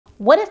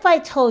What if I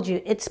told you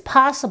it's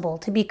possible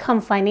to become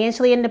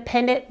financially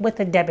independent with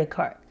a debit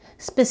card?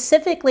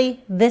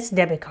 Specifically, this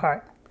debit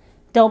card.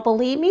 Don't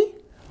believe me?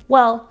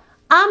 Well,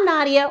 I'm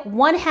Nadia,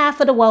 one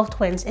half of the Wealth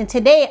Twins, and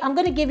today I'm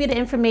going to give you the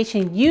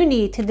information you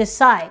need to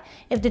decide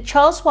if the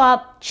Charles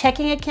Schwab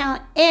checking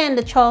account and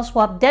the Charles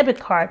Schwab debit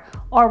card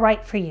are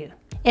right for you.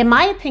 In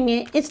my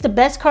opinion, it's the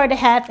best card to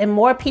have and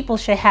more people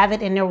should have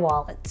it in their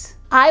wallets.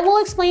 I will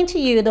explain to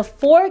you the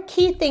 4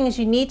 key things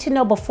you need to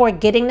know before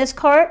getting this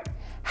card,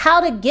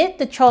 how to get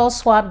the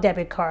Charles Schwab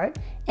debit card,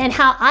 and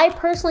how I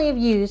personally have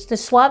used the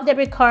Schwab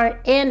debit card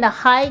and the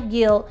high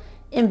yield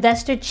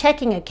investor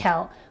checking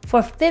account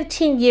for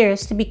 15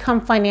 years to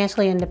become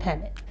financially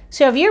independent.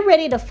 So if you're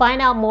ready to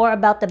find out more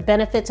about the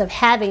benefits of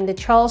having the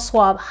Charles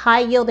Schwab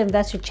high yield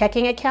investor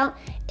checking account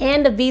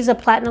and the Visa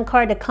Platinum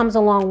card that comes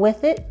along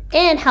with it,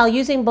 and how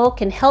using both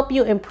can help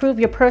you improve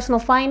your personal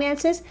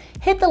finances,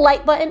 hit the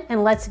like button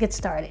and let's get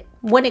started.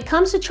 When it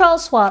comes to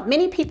Charles Schwab,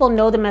 many people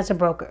know them as a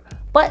broker,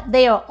 but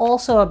they are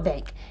also a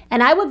bank.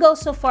 And I would go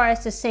so far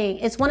as to say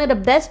it's one of the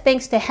best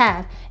banks to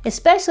have,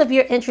 especially if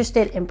you're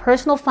interested in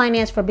personal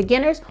finance for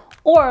beginners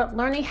or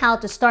learning how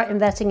to start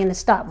investing in the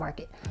stock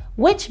market.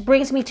 Which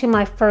brings me to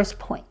my first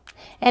point,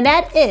 and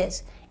that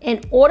is,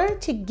 in order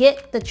to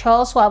get the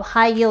Charles Schwab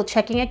high yield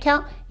checking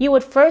account, you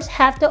would first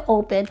have to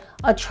open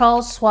a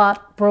Charles Schwab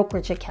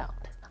brokerage account.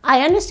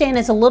 I understand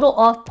it's a little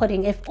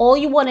off-putting if all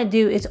you want to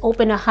do is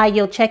open a high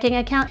yield checking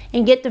account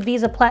and get the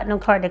Visa Platinum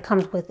card that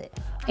comes with it,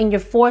 and you're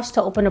forced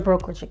to open a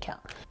brokerage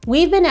account.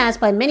 We've been asked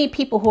by many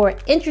people who are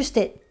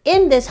interested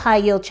in this high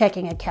yield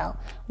checking account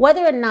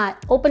whether or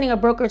not opening a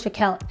brokerage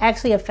account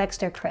actually affects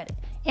their credit.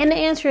 And the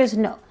answer is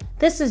no.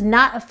 This does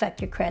not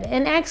affect your credit,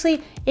 and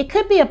actually it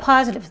could be a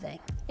positive thing.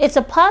 It's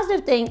a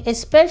positive thing,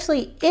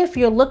 especially if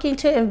you're looking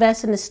to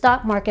invest in the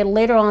stock market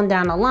later on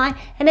down the line,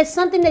 and it's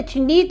something that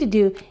you need to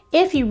do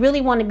if you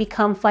really want to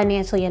become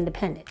financially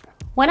independent.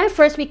 When I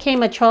first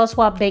became a Charles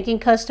Schwab banking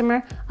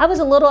customer, I was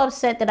a little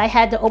upset that I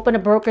had to open a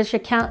brokerage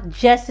account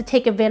just to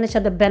take advantage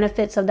of the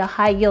benefits of the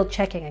high yield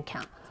checking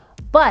account.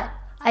 But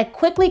I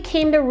quickly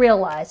came to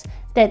realize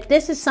that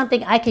this is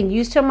something I can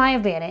use to my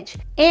advantage,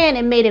 and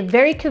it made it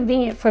very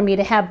convenient for me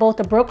to have both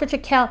a brokerage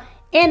account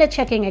and a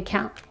checking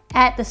account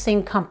at the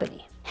same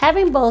company.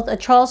 Having both a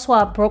Charles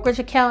Schwab brokerage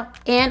account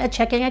and a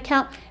checking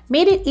account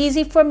made it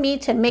easy for me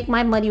to make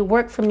my money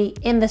work for me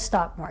in the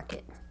stock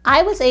market.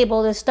 I was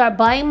able to start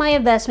buying my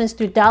investments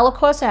through dollar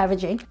cost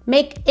averaging,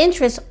 make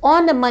interest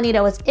on the money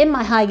that was in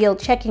my high yield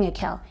checking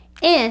account,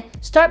 and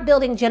start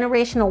building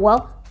generational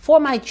wealth for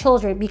my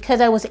children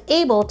because I was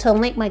able to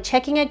link my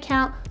checking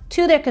account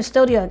to their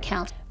custodial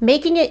accounts,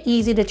 making it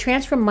easy to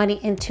transfer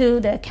money into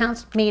the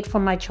accounts made for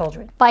my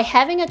children. By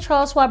having a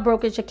Charles Schwab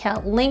brokerage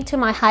account linked to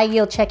my high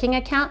yield checking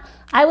account,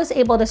 I was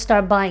able to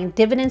start buying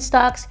dividend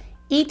stocks,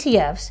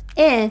 ETFs,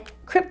 and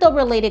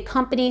crypto-related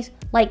companies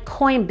like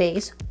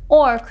Coinbase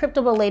or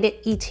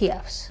crypto-related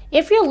ETFs.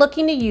 If you're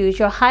looking to use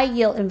your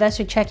high-yield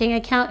investor checking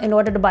account in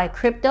order to buy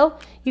crypto,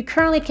 you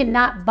currently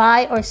cannot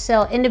buy or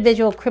sell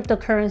individual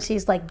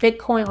cryptocurrencies like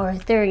Bitcoin or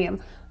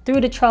Ethereum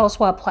through the Charles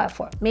Schwab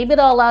platform. Maybe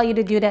they'll allow you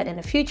to do that in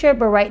the future,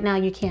 but right now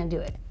you can't do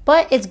it.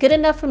 But it's good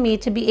enough for me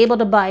to be able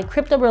to buy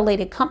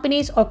crypto-related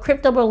companies or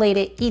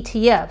crypto-related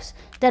ETFs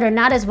that are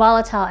not as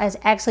volatile as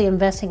actually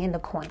investing in the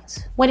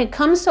coins. When it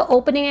comes to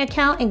opening an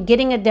account and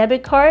getting a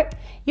debit card,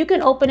 you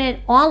can open it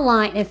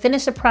online and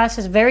finish the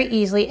process very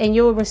easily, and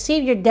you will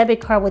receive your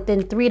debit card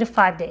within 3 to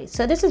 5 days.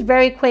 So this is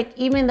very quick,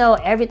 even though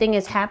everything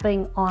is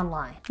happening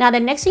online. Now, the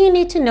next thing you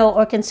need to know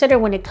or consider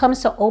when it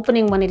comes to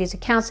opening one of these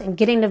accounts and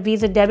getting the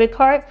Visa debit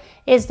card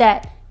is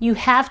that you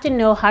have to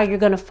know how you're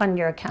going to fund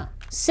your account.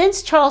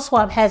 Since Charles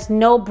Schwab has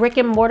no brick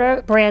and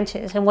mortar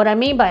branches, and what I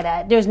mean by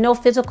that, there's no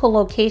physical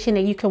location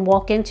that you can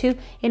walk into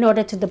in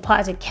order to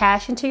deposit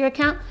cash into your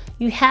account,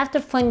 you have to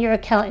fund your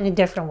account in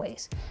different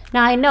ways.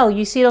 Now, I know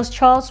you see those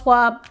Charles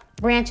Schwab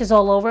branches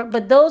all over,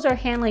 but those are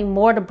handling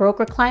more the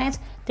broker clients.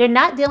 They're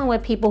not dealing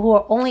with people who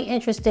are only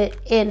interested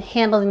in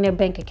handling their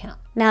bank account.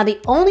 Now, the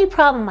only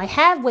problem I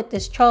have with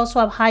this Charles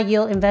Schwab high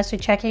yield investor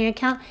checking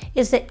account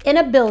is the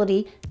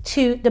inability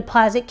to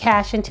deposit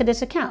cash into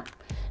this account.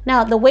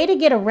 Now, the way to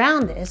get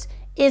around this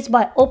is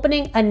by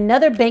opening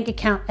another bank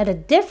account at a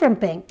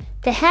different bank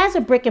that has a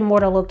brick and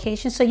mortar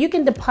location, so you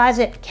can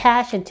deposit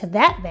cash into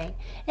that bank,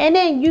 and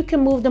then you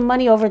can move the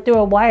money over through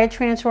a wire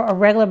transfer or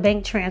regular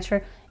bank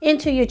transfer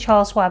into your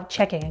Charles Schwab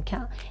checking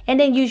account, and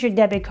then use your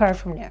debit card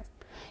from there.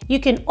 You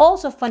can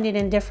also fund it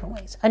in different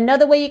ways.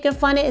 Another way you can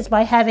fund it is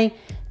by having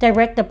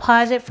direct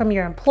deposit from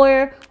your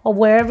employer or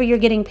wherever you're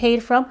getting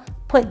paid from,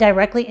 put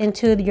directly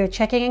into your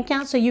checking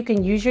account so you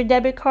can use your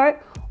debit card,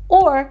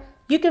 or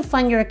you can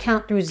fund your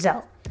account through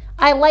Zelle.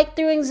 I like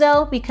doing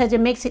Zelle because it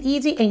makes it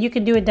easy and you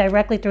can do it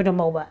directly through the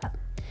mobile app.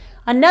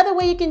 Another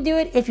way you can do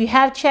it if you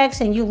have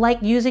checks and you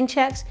like using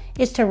checks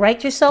is to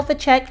write yourself a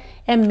check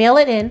and mail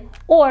it in,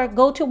 or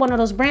go to one of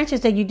those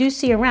branches that you do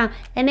see around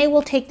and they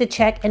will take the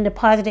check and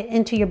deposit it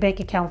into your bank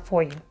account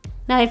for you.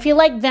 Now, if you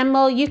like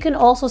Venmo, you can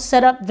also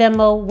set up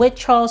Venmo with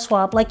Charles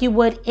Schwab like you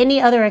would any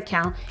other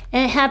account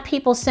and have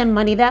people send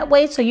money that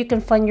way so you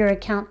can fund your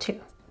account too.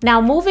 Now,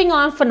 moving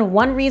on from the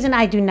one reason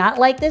I do not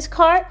like this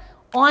card,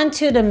 on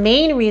to the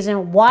main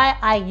reason why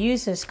I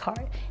use this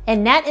card,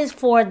 and that is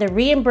for the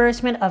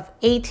reimbursement of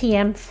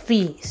ATM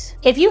fees.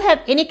 If you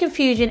have any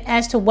confusion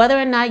as to whether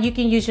or not you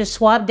can use your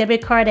Schwab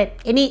debit card at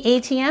any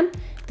ATM,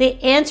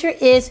 the answer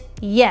is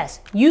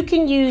yes. You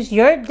can use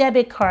your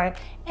debit card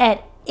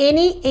at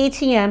any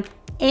ATM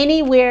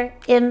anywhere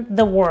in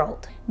the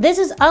world. This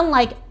is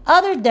unlike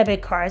other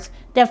debit cards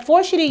that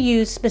force you to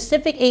use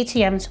specific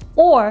ATMs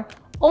or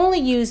only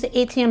use the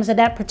ATMs of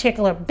that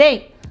particular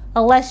bank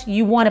unless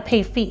you want to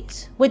pay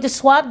fees. With the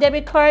Schwab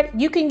debit card,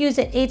 you can use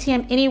an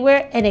ATM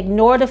anywhere and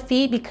ignore the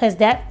fee because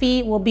that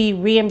fee will be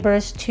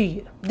reimbursed to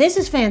you. This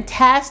is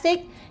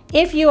fantastic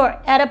if you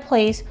are at a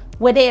place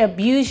where they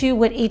abuse you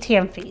with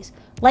ATM fees.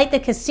 Like the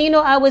casino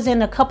I was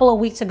in a couple of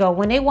weeks ago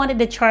when they wanted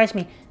to charge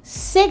me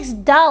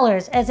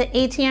 $6 as an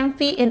ATM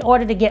fee in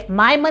order to get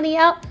my money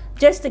out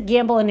just to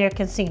gamble in their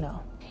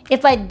casino.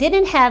 If I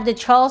didn't have the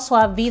Charles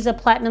Schwab Visa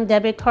Platinum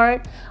debit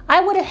card,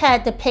 I would have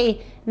had to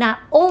pay not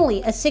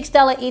only a $6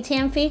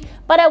 ATM fee,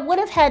 but I would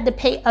have had to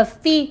pay a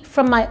fee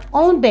from my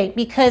own bank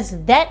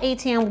because that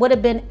ATM would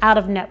have been out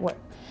of network.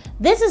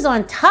 This is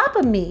on top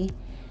of me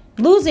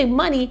losing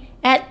money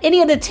at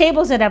any of the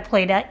tables that I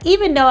played at,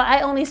 even though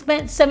I only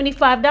spent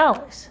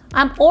 $75.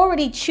 I'm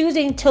already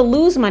choosing to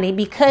lose money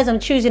because I'm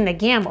choosing to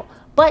gamble.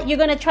 But you're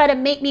gonna try to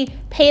make me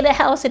pay the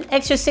house an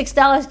extra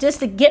 $6 just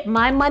to get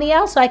my money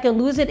out so I can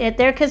lose it at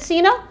their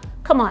casino?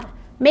 Come on,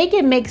 make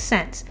it make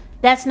sense.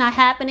 That's not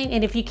happening,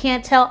 and if you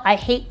can't tell, I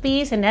hate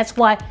fees, and that's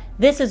why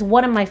this is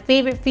one of my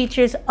favorite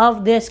features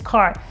of this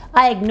card.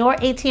 I ignore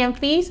ATM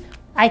fees,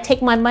 I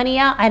take my money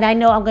out, and I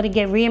know I'm gonna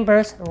get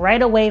reimbursed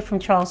right away from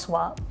Charles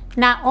Schwab.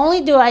 Not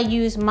only do I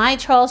use my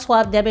Charles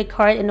Schwab debit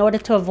card in order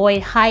to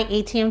avoid high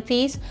ATM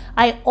fees,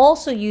 I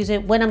also use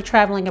it when I'm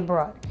traveling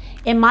abroad.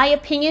 In my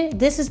opinion,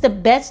 this is the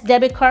best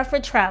debit card for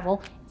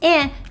travel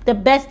and the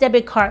best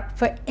debit card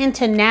for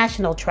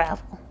international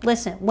travel.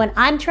 Listen, when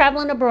I'm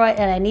traveling abroad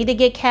and I need to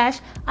get cash,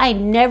 I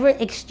never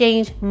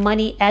exchange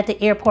money at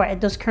the airport at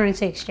those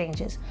currency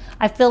exchanges.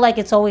 I feel like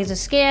it's always a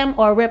scam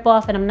or a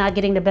ripoff and I'm not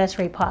getting the best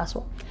rate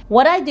possible.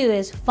 What I do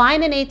is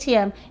find an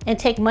ATM and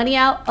take money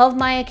out of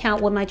my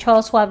account with my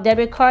Charles Schwab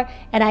debit card,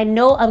 and I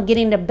know I'm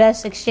getting the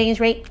best exchange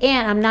rate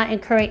and I'm not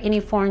incurring any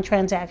foreign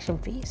transaction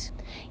fees.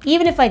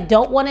 Even if I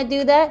don't want to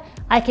do that,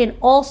 I can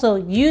also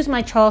use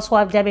my Charles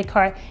Schwab debit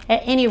card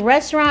at any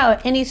restaurant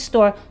or any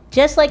store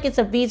just like it's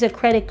a Visa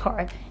credit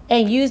card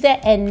and use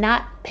that and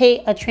not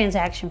pay a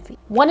transaction fee.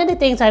 One of the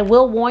things I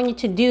will warn you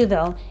to do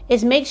though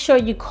is make sure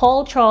you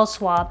call Charles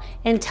Schwab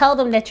and tell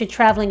them that you're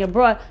traveling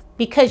abroad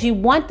because you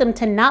want them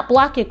to not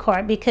block your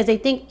card because they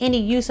think any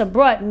use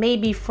abroad may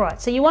be fraud.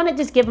 So you want to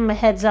just give them a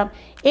heads up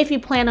if you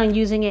plan on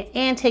using it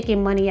and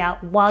taking money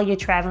out while you're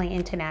traveling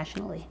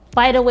internationally.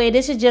 By the way,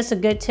 this is just a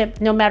good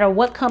tip. No matter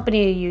what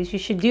company you use, you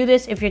should do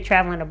this if you're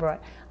traveling abroad.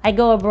 I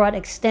go abroad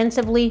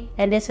extensively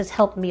and this has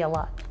helped me a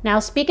lot. Now,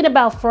 speaking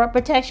about fraud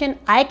protection,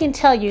 I can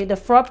tell you the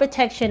fraud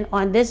protection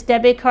on this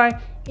debit card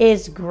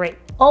is great,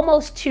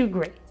 almost too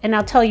great, and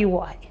I'll tell you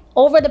why.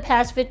 Over the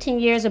past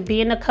 15 years of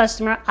being a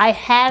customer, I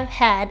have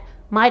had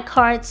my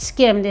card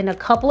skimmed in a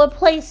couple of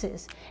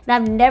places, and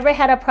I've never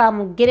had a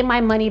problem getting my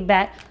money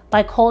back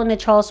by calling the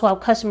Charles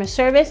Schwab customer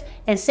service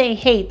and saying,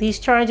 hey, these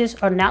charges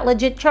are not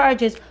legit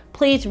charges.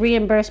 Please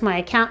reimburse my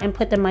account and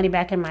put the money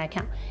back in my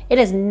account. It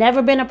has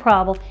never been a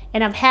problem,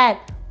 and I've had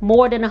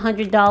more than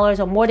 $100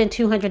 or more than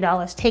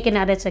 $200 taken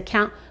out of its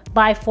account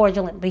by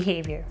fraudulent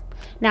behavior.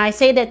 Now, I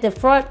say that the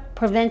fraud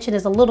prevention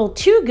is a little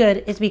too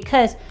good is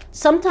because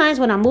sometimes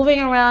when I'm moving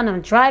around,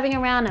 I'm driving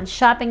around, I'm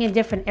shopping in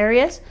different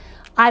areas,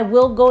 I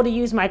will go to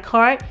use my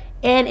card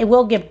and it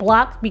will get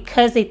blocked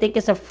because they think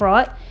it's a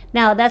fraud.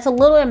 Now, that's a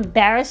little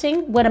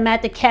embarrassing when I'm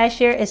at the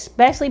cashier,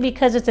 especially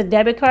because it's a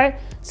debit card.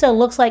 So it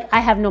looks like I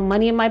have no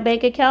money in my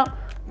bank account.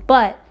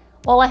 But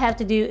all I have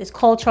to do is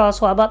call Charles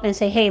Schwab up and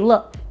say, hey,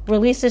 look,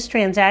 release this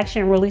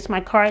transaction, release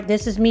my card.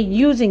 This is me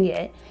using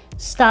it.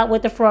 Stop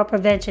with the fraud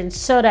prevention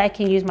so that I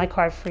can use my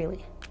card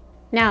freely.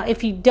 Now,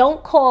 if you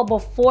don't call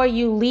before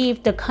you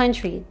leave the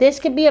country, this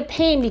could be a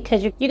pain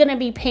because you're going to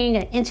be paying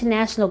an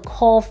international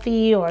call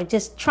fee or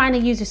just trying to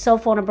use your cell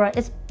phone abroad.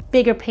 It's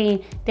bigger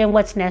pain than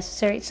what's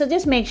necessary. So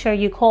just make sure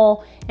you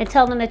call and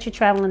tell them that you're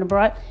traveling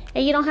abroad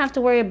and you don't have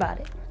to worry about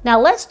it.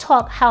 Now, let's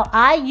talk how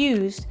I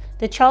used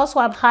the Charles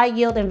Schwab High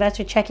Yield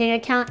Investor Checking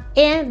Account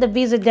and the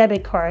Visa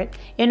debit card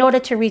in order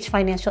to reach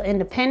financial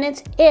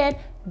independence and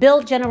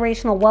build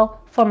generational wealth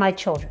for my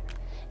children.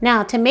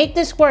 Now, to make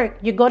this work,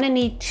 you're going to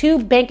need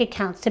 2 bank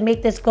accounts to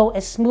make this go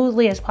as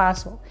smoothly as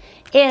possible.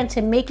 And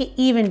to make it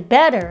even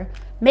better,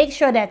 make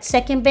sure that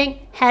second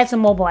bank has a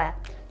mobile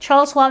app.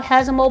 Charles Schwab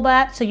has a mobile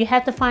app, so you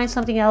have to find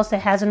something else that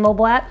has a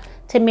mobile app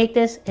to make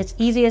this as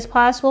easy as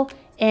possible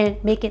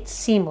and make it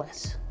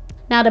seamless.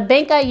 Now, the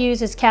bank I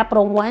use is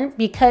Capital One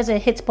because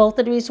it hits both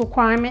of these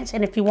requirements.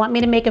 And if you want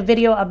me to make a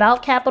video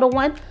about Capital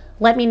One,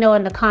 let me know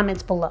in the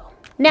comments below.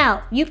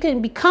 Now, you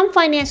can become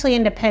financially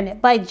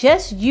independent by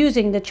just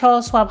using the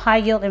Charles Schwab High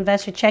Yield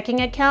Investor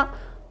Checking Account,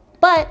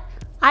 but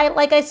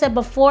Like I said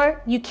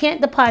before, you can't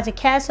deposit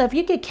cash. So if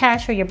you get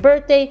cash for your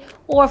birthday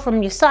or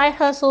from your side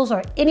hustles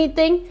or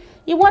anything,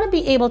 you want to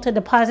be able to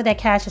deposit that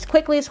cash as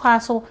quickly as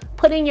possible,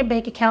 put it in your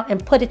bank account,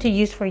 and put it to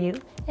use for you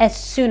as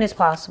soon as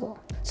possible.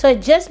 So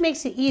it just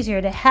makes it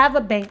easier to have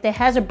a bank that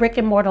has a brick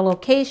and mortar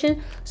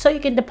location so you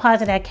can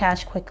deposit that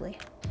cash quickly.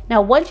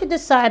 Now, once you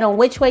decide on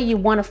which way you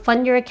want to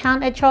fund your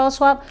account at Charles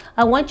Schwab,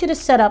 I want you to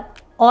set up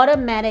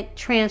automatic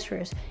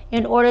transfers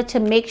in order to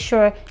make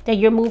sure that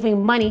you're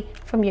moving money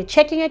from your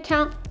checking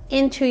account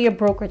into your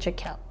brokerage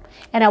account.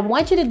 And I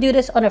want you to do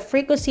this on a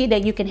frequency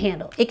that you can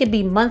handle. It could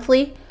be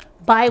monthly,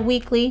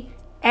 bi-weekly,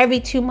 every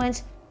 2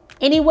 months,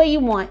 any way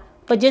you want,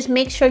 but just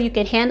make sure you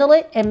can handle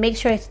it and make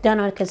sure it's done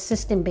on a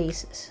consistent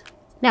basis.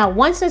 Now,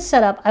 once it's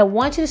set up, I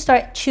want you to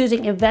start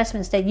choosing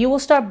investments that you will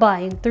start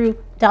buying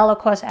through dollar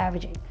cost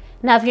averaging.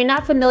 Now, if you're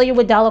not familiar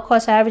with dollar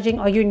cost averaging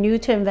or you're new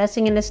to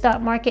investing in the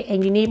stock market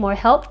and you need more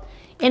help,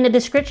 in the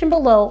description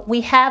below, we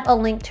have a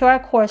link to our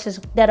courses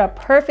that are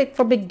perfect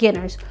for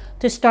beginners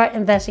to start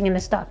investing in the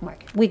stock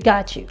market. We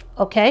got you,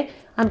 okay?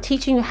 I'm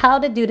teaching you how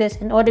to do this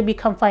in order to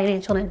become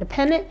financially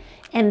independent.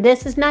 And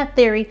this is not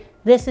theory.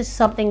 This is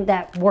something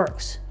that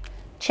works.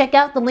 Check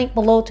out the link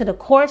below to the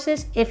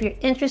courses if you're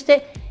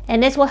interested.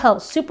 And this will help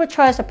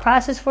supercharge the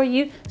process for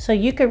you so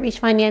you can reach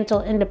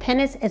financial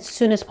independence as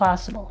soon as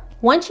possible.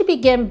 Once you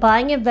begin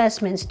buying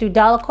investments through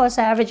dollar cost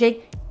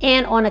averaging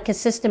and on a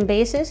consistent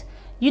basis,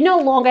 you no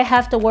longer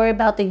have to worry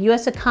about the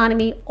US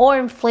economy or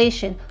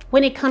inflation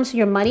when it comes to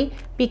your money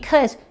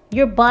because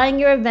you're buying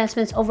your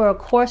investments over a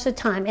course of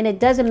time, and it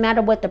doesn't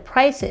matter what the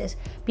price is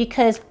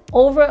because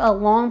over a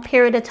long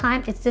period of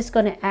time, it's just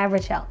going to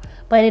average out.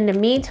 But in the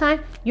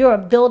meantime, you're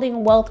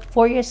building wealth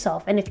for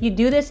yourself. And if you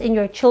do this in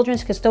your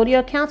children's custodial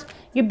accounts,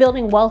 you're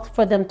building wealth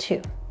for them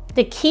too.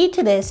 The key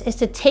to this is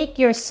to take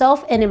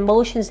yourself and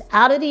emotions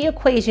out of the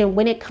equation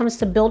when it comes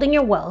to building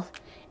your wealth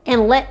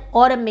and let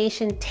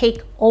automation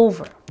take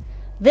over.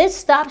 This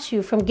stops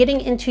you from getting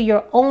into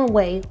your own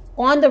way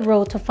on the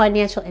road to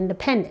financial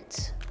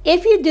independence.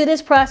 If you do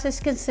this process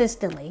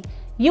consistently,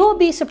 you will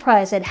be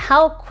surprised at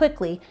how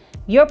quickly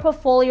your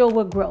portfolio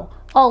will grow,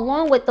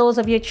 along with those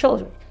of your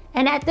children.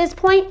 And at this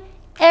point,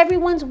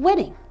 everyone's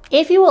winning.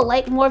 If you would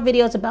like more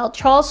videos about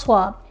Charles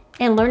Schwab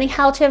and learning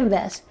how to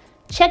invest,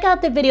 check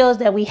out the videos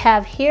that we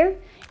have here.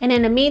 And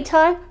in the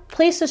meantime,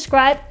 please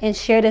subscribe and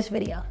share this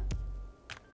video.